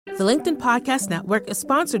The LinkedIn Podcast Network is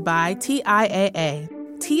sponsored by TIAA.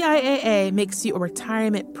 TIAA makes you a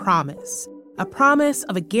retirement promise, a promise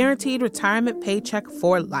of a guaranteed retirement paycheck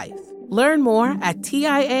for life. Learn more at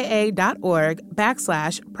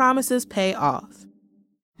TIAA.org/promises pay off.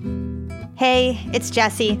 Hey, it's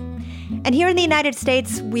Jessie. And here in the United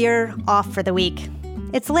States, we're off for the week.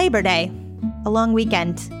 It's Labor Day, a long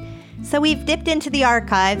weekend. So we've dipped into the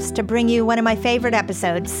archives to bring you one of my favorite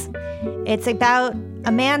episodes. It's about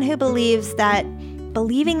a man who believes that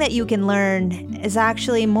believing that you can learn is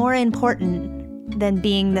actually more important than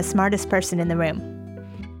being the smartest person in the room.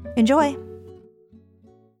 Enjoy.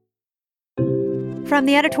 From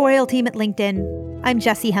the editorial team at LinkedIn, I'm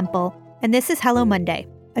Jessie Hempel, and this is Hello Monday,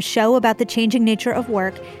 a show about the changing nature of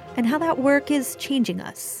work and how that work is changing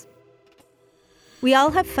us. We all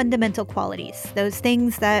have fundamental qualities, those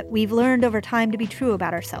things that we've learned over time to be true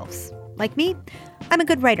about ourselves. Like me, I'm a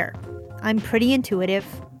good writer. I'm pretty intuitive.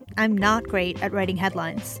 I'm not great at writing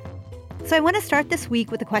headlines. So I want to start this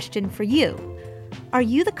week with a question for you. Are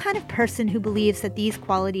you the kind of person who believes that these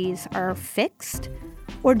qualities are fixed?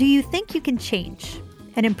 Or do you think you can change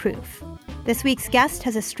and improve? This week's guest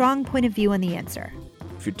has a strong point of view on the answer.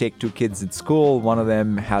 If you take two kids in school, one of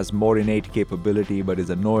them has more innate capability but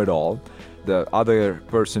is a know-it-all. The other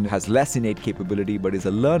person has less innate capability but is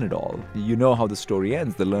a learn-it-all. You know how the story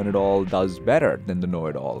ends. The learn-it-all does better than the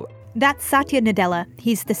know-it-all. That's Satya Nadella.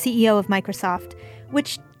 He's the CEO of Microsoft,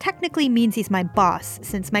 which technically means he's my boss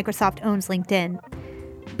since Microsoft owns LinkedIn.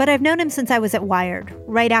 But I've known him since I was at Wired,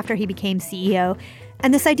 right after he became CEO.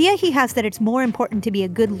 And this idea he has that it's more important to be a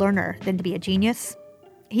good learner than to be a genius,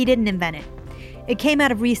 he didn't invent it. It came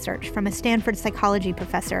out of research from a Stanford psychology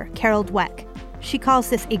professor, Carol Dweck. She calls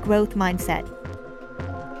this a growth mindset.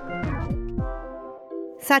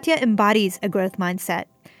 Satya embodies a growth mindset.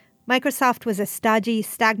 Microsoft was a stodgy,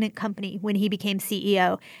 stagnant company when he became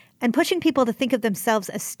CEO, and pushing people to think of themselves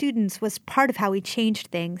as students was part of how he changed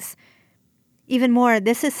things. Even more,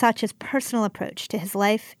 this is Satya's personal approach to his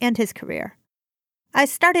life and his career. I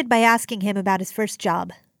started by asking him about his first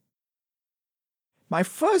job. My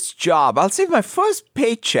first job, I'll say my first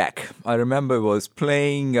paycheck, I remember was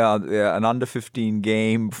playing an under-15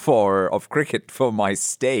 game of cricket for my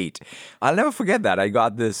state. I'll never forget that. I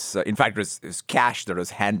got this, in fact, it was cash that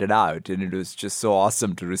was handed out, and it was just so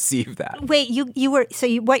awesome to receive that. Wait,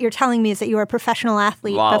 what you're telling me is that you were a professional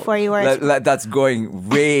athlete before you were... That's going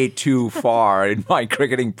way too far in my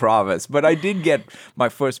cricketing prowess. But I did get my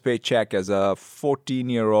first paycheck as a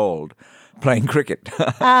 14-year-old. Playing cricket.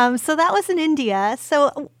 So that was in India.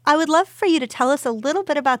 So I would love for you to tell us a little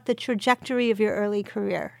bit about the trajectory of your early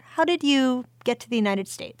career. How did you get to the United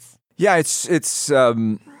States? Yeah, it's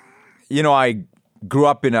I grew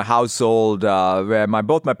up in a household where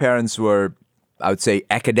both my parents were, I would say,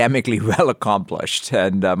 academically well accomplished.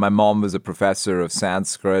 And my mom was a professor of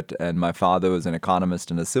Sanskrit, and my father was an economist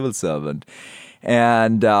and a civil servant.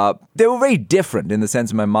 And they were very different in the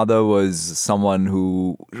sense my mother was someone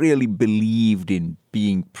who really believed in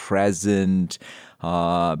being present,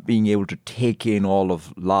 being able to take in all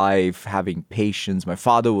of life, having patience. My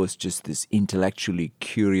father was just this intellectually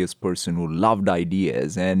curious person who loved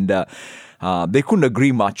ideas, and they couldn't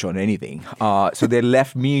agree much on anything. So they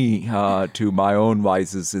left me to my own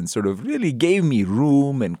vices and sort of really gave me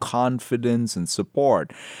room and confidence and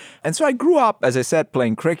support. And so I grew up, as I said,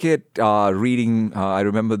 playing cricket, reading. I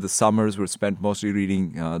remember the summers were spent mostly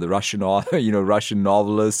reading the Russian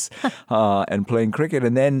novelists and playing cricket.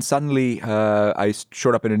 And then suddenly I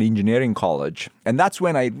showed up in an engineering college. And that's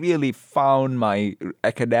when I really found my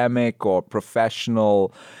academic or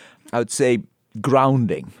professional, I would say,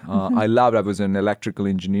 grounding. I was an electrical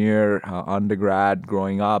engineer, undergrad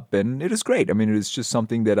growing up, and it was great. I mean, it was just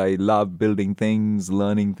something that I loved, building things,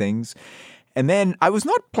 learning things. And then I was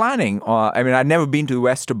not planning, I'd never been to the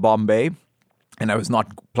west of Bombay, and I was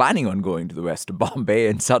not planning on going to the west of Bombay,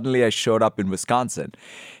 and suddenly I showed up in Wisconsin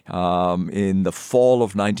in the fall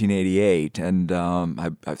of 1988, and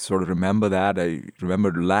I sort of remember that. I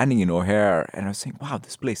remember landing in O'Hare, and I was saying, wow,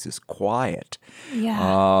 this place is quiet.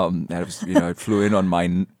 Yeah. I flew in on my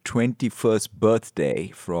 21st birthday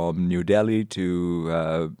from New Delhi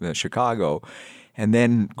to Chicago, and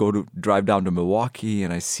then drive down to Milwaukee,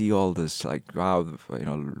 and I see all this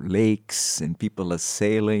lakes and people are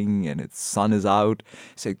sailing and the sun is out.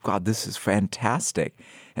 I say, God, this is fantastic.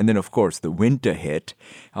 And then, of course, the winter hit,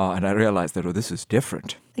 and I realized that, this is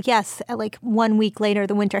different. Yes, like 1 week later,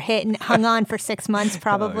 the winter hit and hung on for 6 months,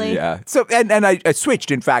 probably. Yeah. So, and I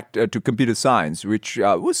switched, in fact, to computer science, which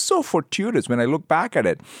was so fortuitous when I look back at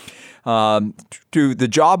it. To the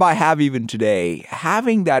job I have even today,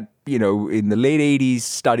 having that, in the late 80s,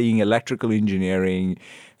 studying electrical engineering,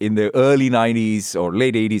 in the early 90s or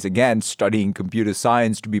late 80s, again, studying computer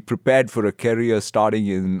science to be prepared for a career starting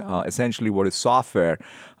in essentially what is software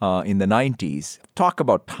in the 90s. Talk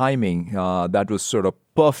about timing. That was sort of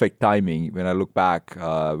perfect timing when I look back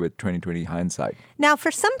with 2020 hindsight. Now,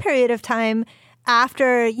 for some period of time,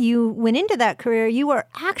 after you went into that career, you were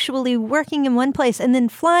actually working in one place and then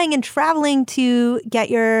flying and traveling to get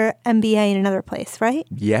your MBA in another place, right?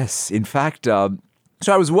 Yes. In fact,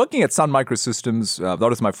 so I was working at Sun Microsystems. That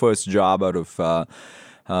was my first job out of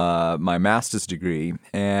my master's degree,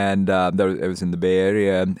 and I was in the Bay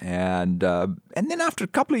Area. And then after a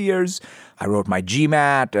couple of years, I wrote my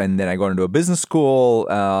GMAT, and then I got into a business school,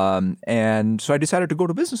 and so I decided to go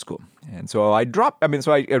to business school. And so I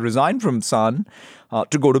resigned from Sun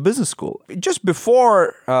to go to business school. Just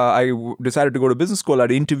before I decided to go to business school,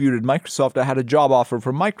 I'd interviewed at Microsoft. I had a job offer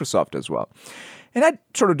from Microsoft as well. And I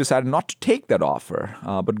sort of decided not to take that offer,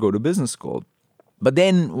 but go to business school. But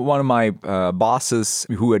then one of my bosses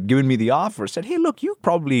who had given me the offer said, hey, look, you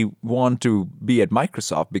probably want to be at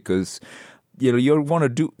Microsoft because you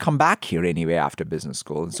want to come back here anyway after business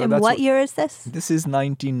school. And so what year is this? This is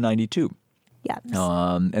 1992. Yeah.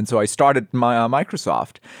 And so I started my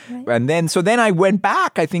Microsoft. Right. And then I went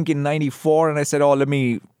back, I think, in 94, and I said, let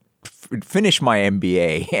me finish my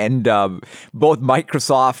MBA. And both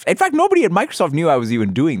Microsoft, in fact, nobody at Microsoft knew I was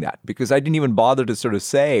even doing that because I didn't even bother to sort of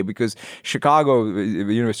say, because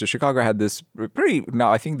University of Chicago had this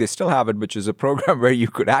now I think they still have it, which is a program where you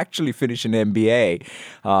could actually finish an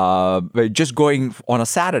MBA just going on a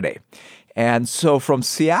Saturday. And so from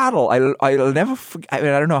Seattle, I'll never forget, I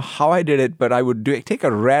don't know how I did it, but I would take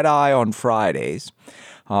a red eye on Fridays,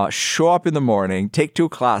 show up in the morning, take 2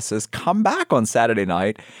 classes, come back on Saturday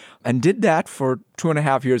night, and did that for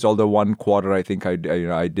 2.5 years, although 1 quarter I think I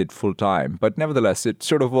did full time. But nevertheless, it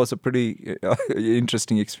sort of was a pretty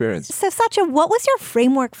interesting experience. So Satya, what was your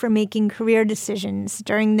framework for making career decisions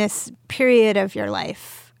during this period of your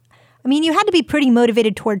life? I mean, you had to be pretty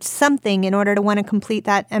motivated towards something in order to want to complete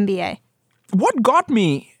that MBA. What got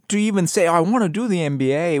me to even say, I want to do the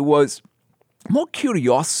MBA was more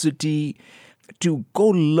curiosity to go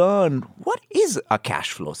learn what is a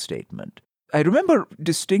cash flow statement. I remember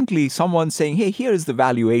distinctly someone saying, hey, here is the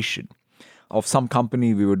valuation of some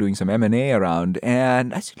company we were doing some M&A around.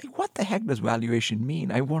 And I said, what the heck does valuation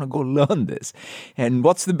mean? I want to go learn this. And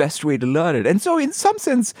what's the best way to learn it? And so in some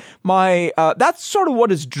sense, that's sort of what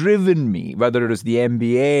has driven me, whether it is the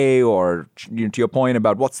MBA or to your point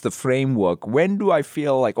about what's the framework. When do I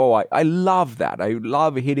feel like, I love that. I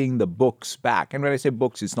love hitting the books back. And when I say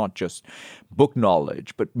books, it's not just book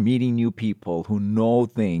knowledge, but meeting new people who know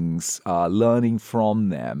things, learning from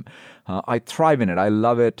them. I thrive in it. I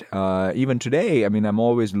love it. Even today, I mean, I'm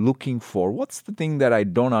always looking for what's the thing that I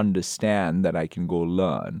don't understand that I can go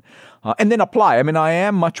learn and then apply. I mean, I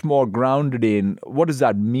am much more grounded in what does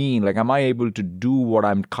that mean? Like, am I able to do what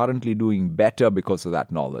I'm currently doing better because of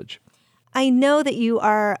that knowledge? I know that you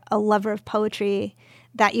are a lover of poetry,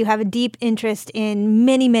 that you have a deep interest in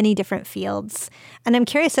many, many different fields. And I'm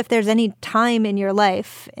curious if there's any time in your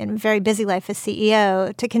life, in a very busy life as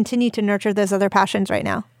CEO, to continue to nurture those other passions right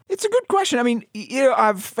now. It's a good question. I mean,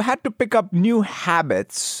 I've had to pick up new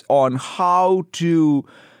habits on how to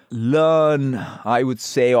learn, I would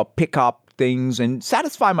say, or pick up things and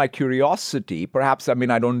satisfy my curiosity. Perhaps, I mean,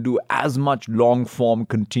 I don't do as much long-form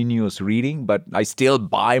continuous reading, but I still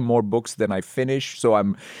buy more books than I finish. So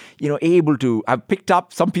I'm, able to, I've picked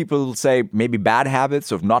up, some people say maybe bad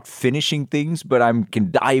habits of not finishing things, but I can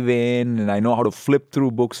dive in and I know how to flip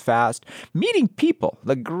through books fast. Meeting people,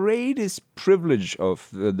 the greatest privilege of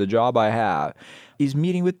the job I have is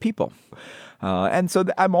meeting with people. And so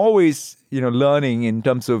I'm always, learning in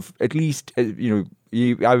terms of at least,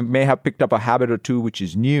 I may have picked up a habit or two which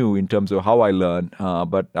is new in terms of how I learn,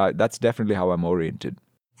 but that's definitely how I'm oriented.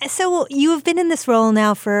 So you have been in this role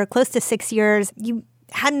now for close to 6 years. You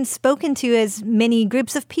hadn't spoken to as many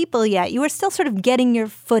groups of people yet. You were still sort of getting your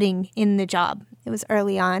footing in the job. It was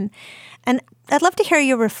early on. And I'd love to hear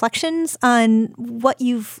your reflections on what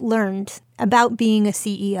you've learned about being a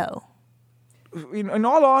CEO. In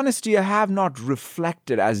all honesty, I have not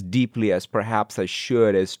reflected as deeply as perhaps I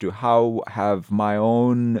should as to how have my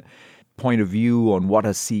own point of view on what a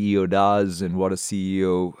CEO does and what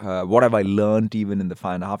what have I learned even in the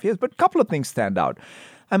 5.5 years. But a couple of things stand out.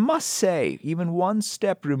 I must say, even one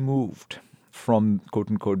step removed from, quote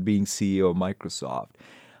unquote, being CEO of Microsoft,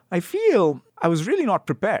 I feel I was really not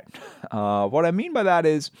prepared. What I mean by that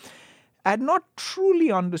is I had not truly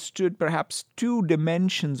understood perhaps 2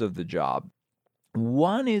 dimensions of the job.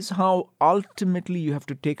 One is how ultimately you have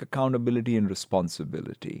to take accountability and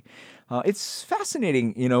responsibility. It's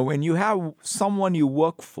fascinating, when you have someone you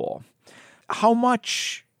work for, how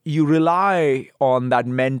much you rely on that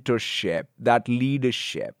mentorship, that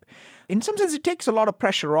leadership. In some sense, it takes a lot of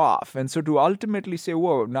pressure off. And so to ultimately say,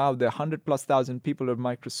 whoa, now there are 100,000+ people at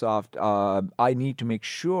Microsoft, I need to make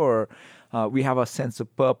sure we have a sense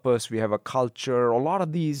of purpose, we have a culture. A lot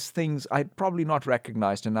of these things I'd probably not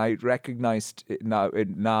recognized, and I recognized it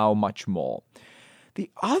now much more.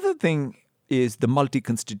 The other thing is the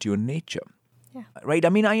multi-constituent nature. Yeah. Right? I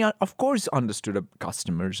mean, I of course understood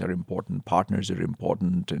customers are important, partners are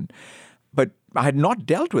important, but I had not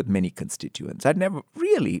dealt with many constituents. I'd never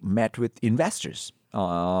really met with investors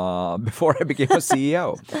before I became a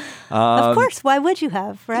CEO. Of course, why would you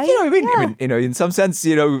have, right? I mean, in some sense,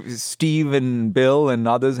 Steve and Bill and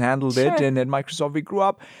others handled it, and at Microsoft we grew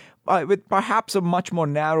up with perhaps a much more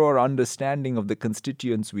narrower understanding of the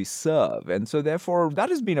constituents we serve. And so therefore, that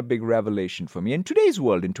has been a big revelation for me. In today's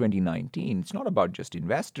world, in 2019, it's not about just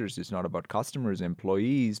investors. It's not about customers,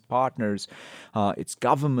 employees, partners. It's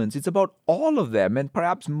governments. It's about all of them. And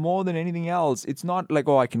perhaps more than anything else, it's not like,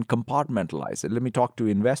 I can compartmentalize it. Let me talk to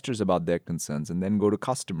investors about their concerns and then go to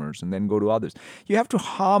customers and then go to others. You have to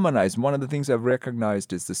harmonize. One of the things I've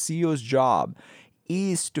recognized is the CEO's job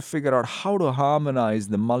is to figure out how to harmonize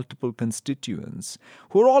the multiple constituents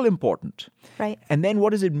who are all important. Right. And then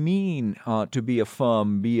what does it mean to be a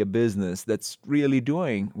firm, be a business that's really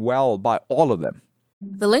doing well by all of them?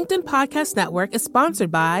 The LinkedIn Podcast Network is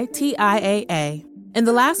sponsored by TIAA. In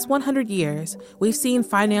the last 100 years, we've seen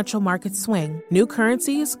financial markets swing, new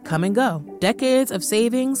currencies come and go, decades of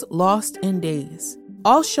savings lost in days,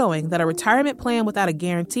 all showing that a retirement plan without a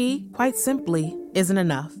guarantee, quite simply, isn't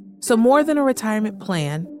enough. So more than a retirement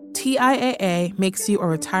plan, TIAA makes you a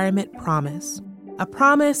retirement promise. A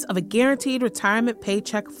promise of a guaranteed retirement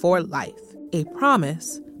paycheck for life. A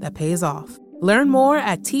promise that pays off. Learn more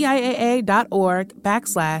at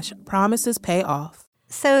TIAA.org/promisespayoff.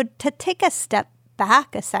 So to take a step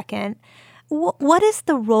back a second, what is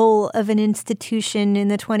the role of an institution in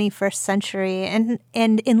the 21st century? And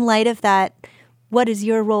in light of that, what is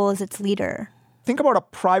your role as its leader? Think about a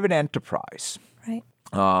private enterprise. Right.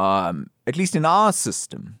 At least in our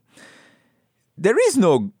system, there is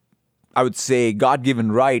no, I would say,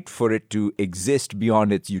 God-given right for it to exist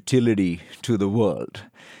beyond its utility to the world.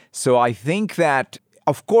 So I think that,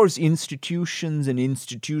 of course, institutions and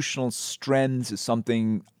institutional strengths is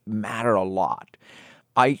something matter a lot.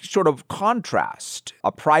 I sort of contrast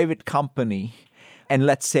a private company and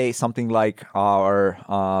let's say something like our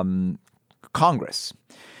Congress.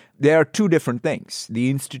 There are two different things.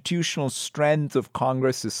 The institutional strength of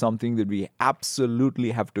Congress is something that we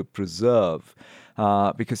absolutely have to preserve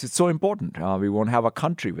because it's so important. We won't have a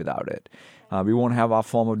country without it. We won't have our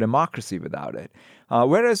form of democracy without it.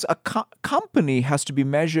 Whereas a company has to be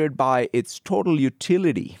measured by its total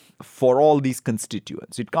utility for all these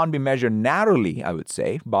constituents. It can't be measured narrowly, I would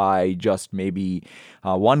say, by just maybe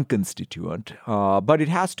one constituent, but it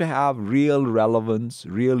has to have real relevance,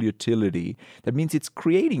 real utility. That means it's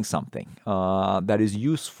creating something that is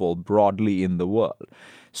useful broadly in the world.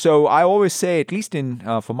 So I always say, at least for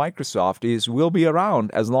Microsoft, is we'll be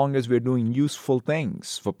around as long as we're doing useful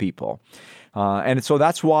things for people. And so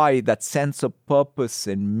that's why that sense of purpose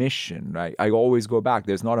and mission, right? I always go back.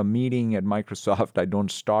 There's not a meeting at Microsoft I don't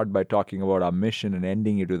start by talking about our mission and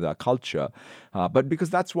ending it with our culture. But because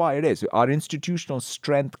that's why it is. Our institutional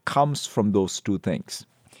strength comes from those two things.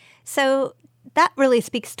 So that really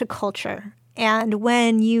speaks to culture. And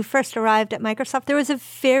when you first arrived at Microsoft, there was a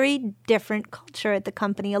very different culture at the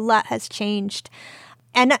company. A lot has changed.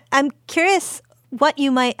 And I'm curious what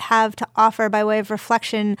you might have to offer by way of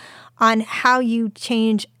reflection on how you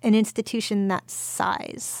change an institution that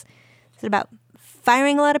size. Is it about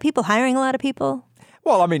firing a lot of people, hiring a lot of people?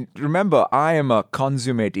 Well, I mean, remember, I am a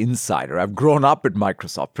consummate insider. I've grown up at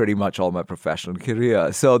Microsoft pretty much all my professional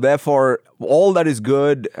career. So therefore, all that is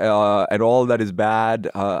good and all that is bad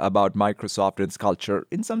about Microsoft and its culture,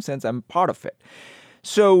 in some sense, I'm part of it.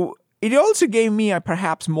 So it also gave me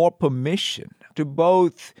perhaps more permission to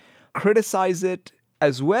both criticize it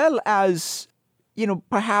as well as,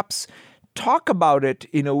 perhaps talk about it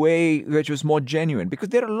in a way which was more genuine, because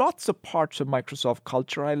there are lots of parts of Microsoft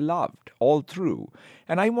culture I loved all through,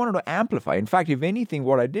 and I wanted to amplify. In fact, if anything,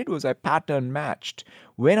 what I did was I pattern matched.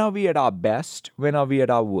 When are we at our best? When are we at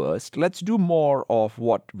our worst? Let's do more of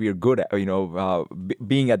what we're good at,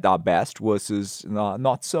 being at our best versus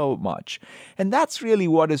not so much. And that's really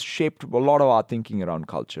what has shaped a lot of our thinking around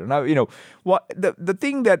culture. Now, what the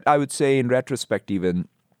thing that I would say in retrospect even,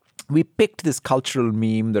 we picked this cultural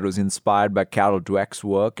meme that was inspired by Carol Dweck's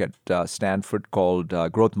work at Stanford called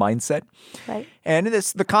Growth Mindset. Right. And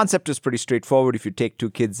the concept is pretty straightforward. If you take two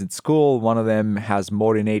kids in school, one of them has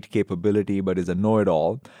more innate capability but is a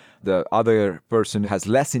know-it-all. The other person has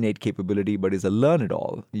less innate capability but is a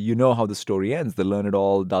learn-it-all. You know how the story ends. The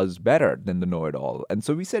learn-it-all does better than the know-it-all. And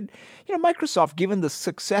so we said, Microsoft, given the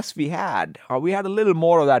success we had a little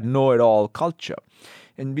more of that know-it-all culture.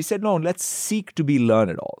 And we said, no, let's seek to be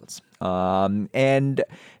learn-it-alls.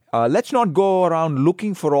 Let's not go around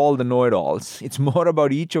looking for all the know-it-alls. It's more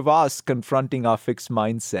about each of us confronting our fixed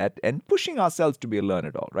mindset and pushing ourselves to be a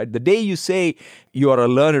learn-it-all, right? The day you say you are a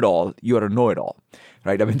learn-it-all, you are a know-it-all,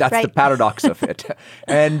 right? I mean, that's right. The paradox of it.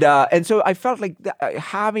 And so I felt like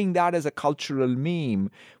having that as a cultural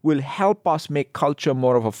meme will help us make culture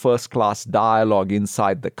more of a first-class dialogue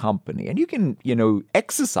inside the company. And you can,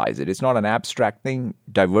 exercise it. It's not an abstract thing.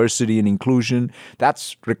 Diversity and inclusion,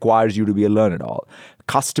 that requires you to be a learn-it-all.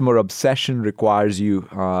 Customer obsession requires you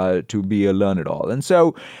to be a learn-it-all. And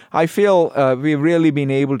so I feel we've really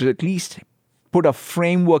been able to at least put a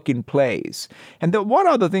framework in place. And the one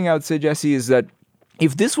other thing I would say, Jesse, is that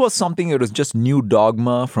if this was something that was just new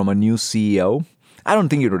dogma from a new CEO, I don't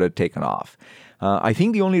think it would have taken off. I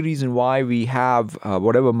think the only reason why we have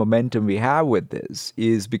whatever momentum we have with this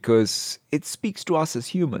is because it speaks to us as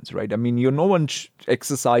humans, right? I mean, you're no one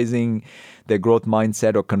exercising their growth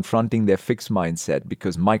mindset or confronting their fixed mindset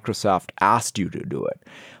because Microsoft asked you to do it.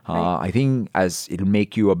 Right. I think as it'll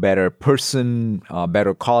make you a better person, a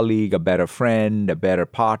better colleague, a better friend, a better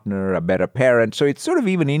partner, a better parent. So it sort of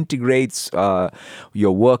even integrates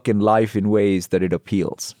your work and life in ways that it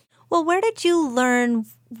appeals. Well, where did you learn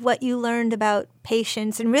what you learned about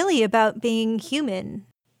patience and really about being human?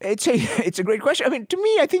 It's a great question. I mean, to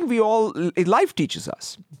me, I think life teaches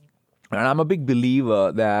us. And I'm a big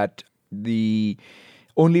believer that the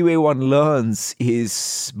only way one learns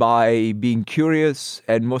is by being curious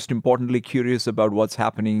and most importantly, curious about what's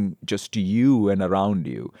happening just to you and around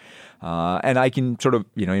you. And I can sort of,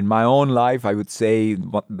 in my own life, I would say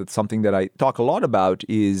that's something that I talk a lot about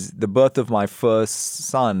is the birth of my first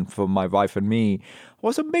son for my wife and me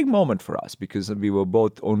was a big moment for us because we were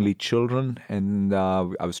both only children. And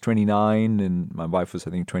I was 29 and my wife was, I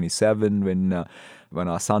think, 27 when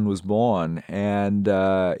our son was born. And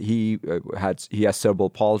he has cerebral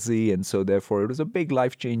palsy. And so therefore, it was a big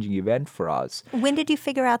life-changing event for us. When did you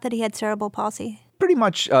figure out that he had cerebral palsy? Pretty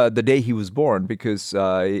much the day he was born, because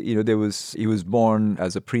he was born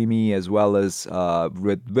as a preemie as well as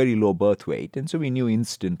with very low birth weight, and so we knew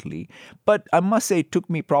instantly. But I must say, it took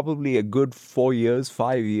me probably a good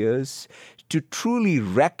 5 years to truly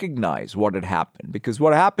recognize what had happened. Because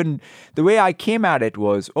what happened, the way I came at it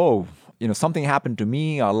was, something happened to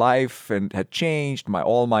me, our life had changed,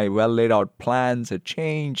 all my well laid out plans had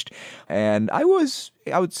changed, and I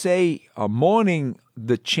would say, mourning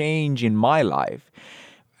the change in my life.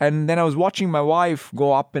 And then I was watching my wife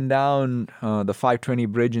go up and down the 520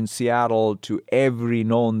 bridge in Seattle to every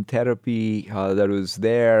known therapy that was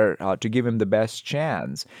there to give him the best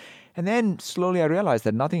chance. And then slowly I realized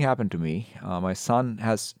that nothing happened to me. My son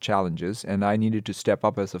has challenges, and I needed to step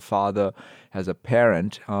up as a father, as a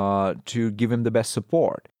parent, to give him the best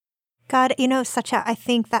support. God, I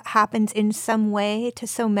think that happens in some way to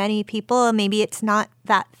so many people. Maybe it's not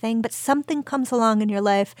that thing, but something comes along in your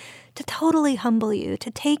life to totally humble you,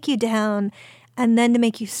 to take you down, and then to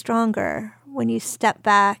make you stronger when you step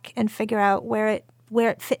back and figure out where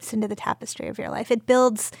it fits into the tapestry of your life. It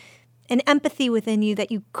builds an empathy within you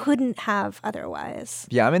that you couldn't have otherwise.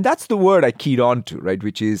 Yeah, I mean, that's the word I keyed on to, right?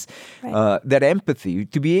 Which is that empathy,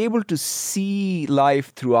 to be able to see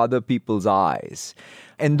life through other people's eyes.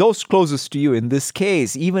 And those closest to you, in this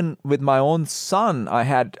case, even with my own son, I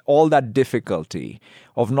had all that difficulty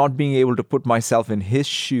of not being able to put myself in his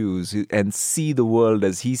shoes and see the world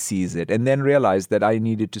as he sees it, and then realize that I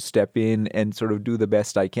needed to step in and sort of do the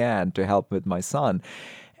best I can to help with my son.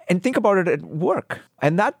 And think about it at work.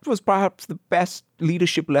 And that was perhaps the best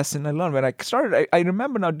leadership lesson I learned. When I started, I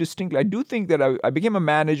remember now distinctly, I do think that I became a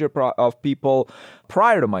manager of people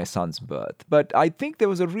prior to my son's birth. But I think there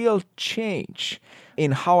was a real change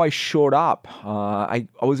in how I showed up. I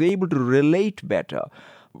was able to relate better.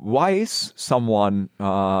 Why is someone, where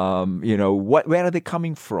are they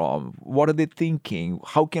coming from? What are they thinking?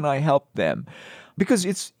 How can I help them? Because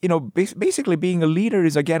it's, basically being a leader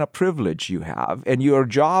is, again, a privilege you have. And your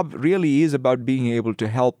job really is about being able to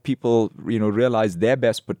help people, realize their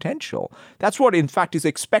best potential. That's what, in fact, is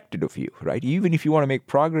expected of you, right? Even if you want to make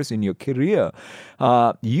progress in your career,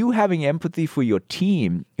 you having empathy for your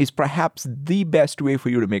team is perhaps the best way for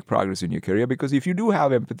you to make progress in your career. Because if you do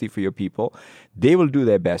have empathy for your people, they will do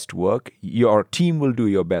their best work. Your team will do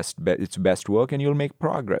its best work, and you'll make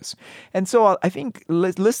progress. And so I think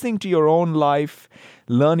listening to your own life,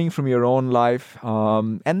 learning from your own life,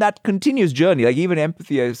 and that continuous journey, like even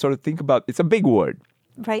empathy, I sort of think about, it's a big word.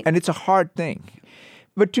 Right. And it's a hard thing.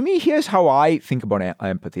 But to me, here's how I think about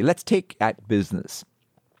empathy. Let's take at business.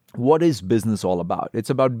 What is business all about? It's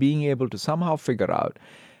about being able to somehow figure out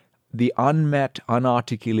the unmet,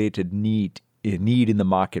 unarticulated need in the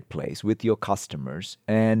marketplace with your customers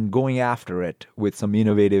and going after it with some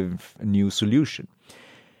innovative new solution.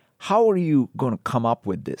 How are you going to come up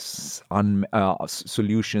with this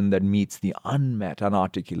solution that meets the unmet,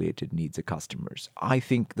 unarticulated needs of customers? I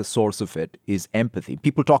think the source of it is empathy.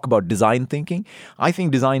 People talk about design thinking. I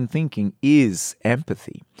think design thinking is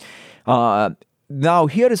empathy. Now,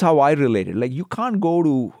 here is how I relate it. Like, you can't go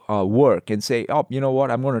to work and say, oh, you know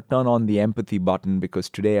what, I'm going to turn on the empathy button because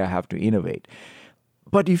today I have to innovate.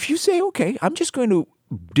 But if you say, okay, I'm just going to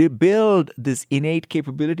build this innate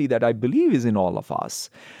capability that I believe is in all of us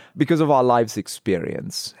because of our life's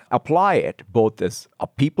experience, apply it both as a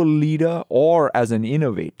people leader or as an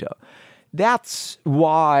innovator. That's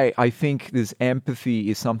why I think this empathy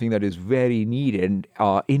is something that is very needed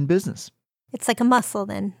in business. It's like a muscle,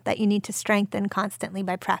 then, that you need to strengthen constantly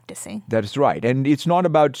by practicing. That's right. And it's not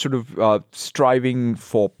about sort of striving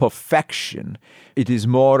for perfection. It is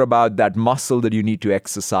more about that muscle that you need to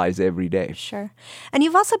exercise every day. Sure. And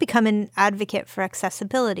you've also become an advocate for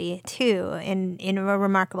accessibility, too, in a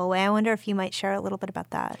remarkable way. I wonder if you might share a little bit about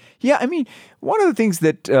that. Yeah, I mean, one of the things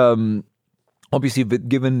that... obviously,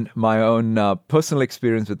 given my own personal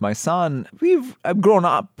experience with my son, I've grown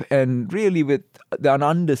up and really with an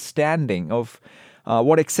understanding of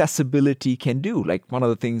what accessibility can do. Like, one of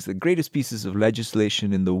the things, the greatest pieces of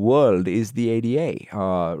legislation in the world is the ADA,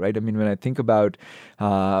 right? I mean, when I think about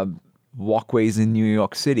walkways in New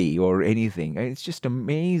York City or anything, it's just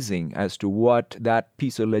amazing as to what that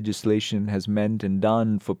piece of legislation has meant and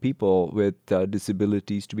done for people with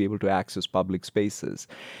disabilities to be able to access public spaces.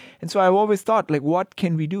 And so I've always thought, like, what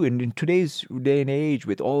can we do? And in today's day and age,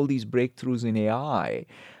 with all these breakthroughs in AI,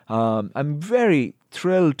 I'm very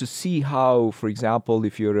thrilled to see how, for example,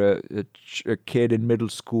 if you're a kid in middle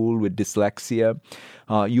school with dyslexia,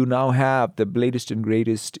 you now have the latest and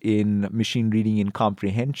greatest in machine reading and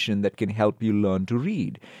comprehension that can help you learn to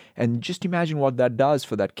read. And just imagine what that does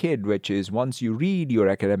for that kid, which is once you read, your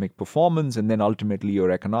academic performance and then ultimately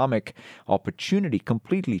your economic opportunity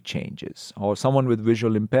completely changes. Or someone with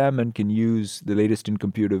visual impairment can use the latest in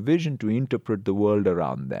computer vision to interpret the world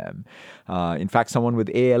around them. In fact, someone with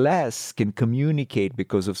ALS can communicate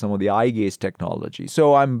because of some of the eye gaze technology.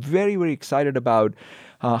 So I'm very, very excited about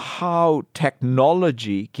how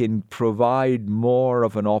technology can provide more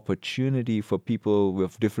of an opportunity for people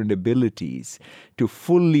with different abilities to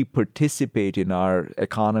fully participate in our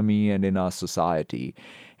economy and in our society.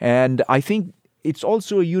 And I think it's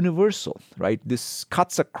also a universal, right? This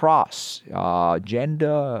cuts across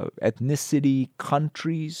gender, ethnicity,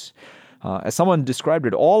 countries. As someone described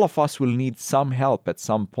it, all of us will need some help at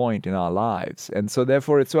some point in our lives. And so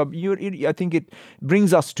therefore, I think it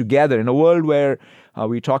brings us together in a world where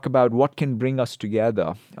we talk about what can bring us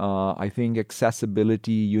together. I think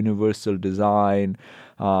accessibility, universal design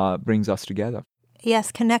brings us together.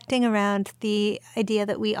 Yes, connecting around the idea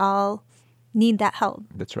that we all need that help.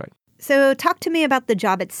 That's right. So talk to me about the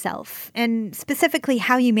job itself, and specifically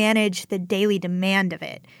how you manage the daily demand of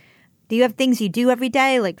it. Do you have things you do every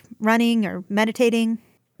day, like running or meditating?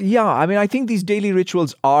 Yeah, I mean, I think these daily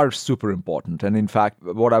rituals are super important. And in fact,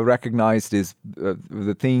 what I've recognized is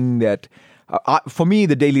the thing that, for me,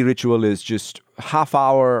 the daily ritual is just half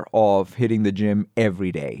hour of hitting the gym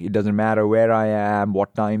every day. It doesn't matter where I am,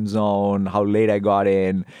 what time zone, how late I got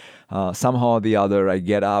in. Somehow or the other, I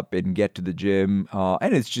get up and get to the gym,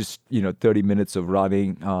 and it's just 30 minutes of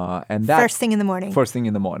running, and that First thing in the morning. First thing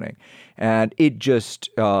in the morning, and it just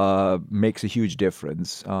makes a huge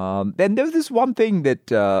difference. And there's this one thing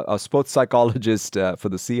that a sports psychologist for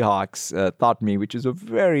the Seahawks taught me, which is a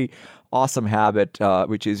very awesome habit,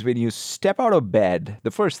 which is when you step out of bed,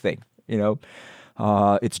 the first thing,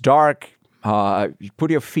 it's dark, you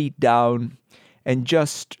put your feet down, and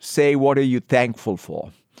just say, what are you thankful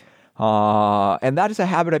for? And that is a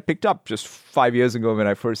habit I picked up just 5 years ago when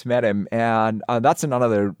I first met him. And that's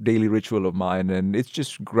another daily ritual of mine. And it's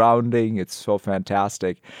just grounding. It's so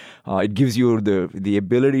fantastic. It gives you the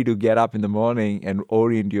ability to get up in the morning and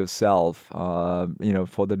orient yourself,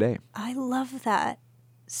 for the day. I love that.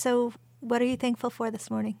 So what are you thankful for this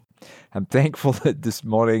morning? I'm thankful that this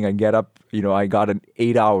morning I get up, I got an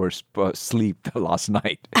 8 hours sleep last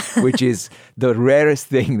night, which is the rarest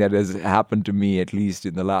thing that has happened to me, at least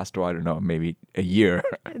in the last, maybe a year.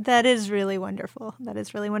 That is really wonderful. That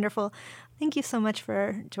is really wonderful. Thank you so much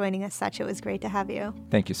for joining us, Satya. It was great to have you.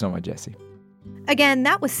 Thank you so much, Jesse. Again,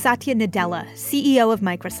 that was Satya Nadella, CEO of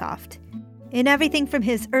Microsoft. In everything from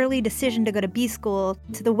his early decision to go to B school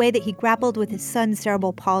to the way that he grappled with his son's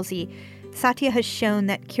cerebral palsy, Satya has shown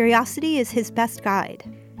that curiosity is his best guide.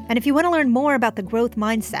 And if you want to learn more about the growth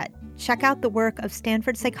mindset, check out the work of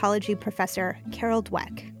Stanford psychology professor Carol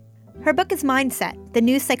Dweck. Her book is Mindset, The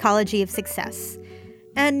New Psychology of Success.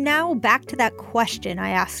 And now back to that question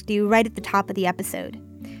I asked you right at the top of the episode.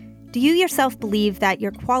 Do you yourself believe that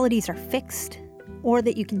your qualities are fixed or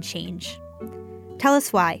that you can change? Tell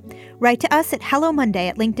us why. Write to us at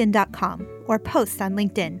hellomonday@linkedin.com or post on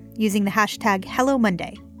LinkedIn using the hashtag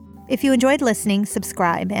HelloMonday. If you enjoyed listening,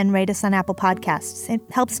 subscribe and rate us on Apple Podcasts. It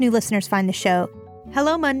helps new listeners find the show.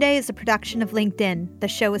 Hello Monday is a production of LinkedIn. The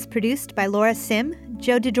show was produced by Laura Sim.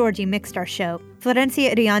 Joe DeGiorgi mixed our show.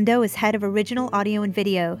 Florencia Iriondo is head of original audio and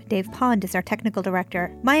video. Dave Pond is our technical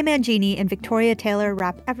director. Maya Mangini and Victoria Taylor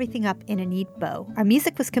wrap everything up in a neat bow. Our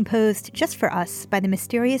music was composed just for us by the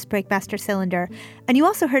mysterious Breakmaster Cylinder. And you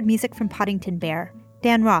also heard music from Poddington Bear.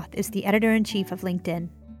 Dan Roth is the editor-in-chief of LinkedIn.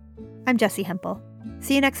 I'm Jessie Hempel.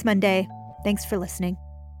 See you next Monday. Thanks for listening.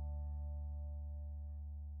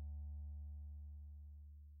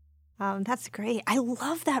 That's great. I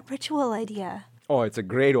love that ritual idea. Oh, it's a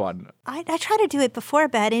great one. I try to do it before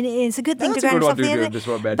bed, and it's a good thing That's to a good ground one yourself to in. do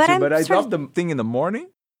before bed, But too. I'm But I sort love of- the thing in the morning.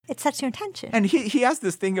 It sets your intention. And he has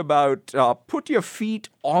this thing about put your feet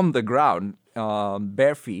on the ground,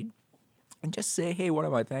 bare feet, and just say, hey, what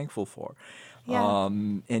am I thankful for? Yeah.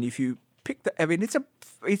 And if you pick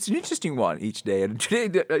it's an interesting one each day. And today,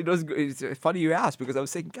 it's funny you asked, because I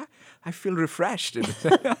was saying, God, I feel refreshed. Well,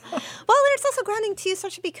 and it's also grounding too,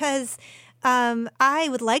 especially because I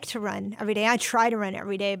would like to run every day. I try to run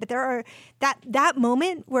every day, but there are that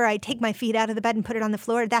moment where I take my feet out of the bed and put it on the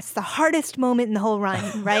floor. That's the hardest moment in the whole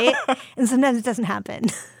run, right? And sometimes it doesn't happen.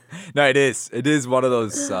 No, it is. It is one of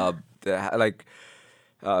those,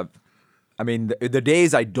 the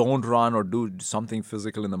days I don't run or do something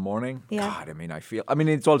physical in the morning, Yeah. God, I feel,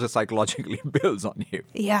 it also psychologically builds on you.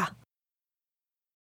 Yeah.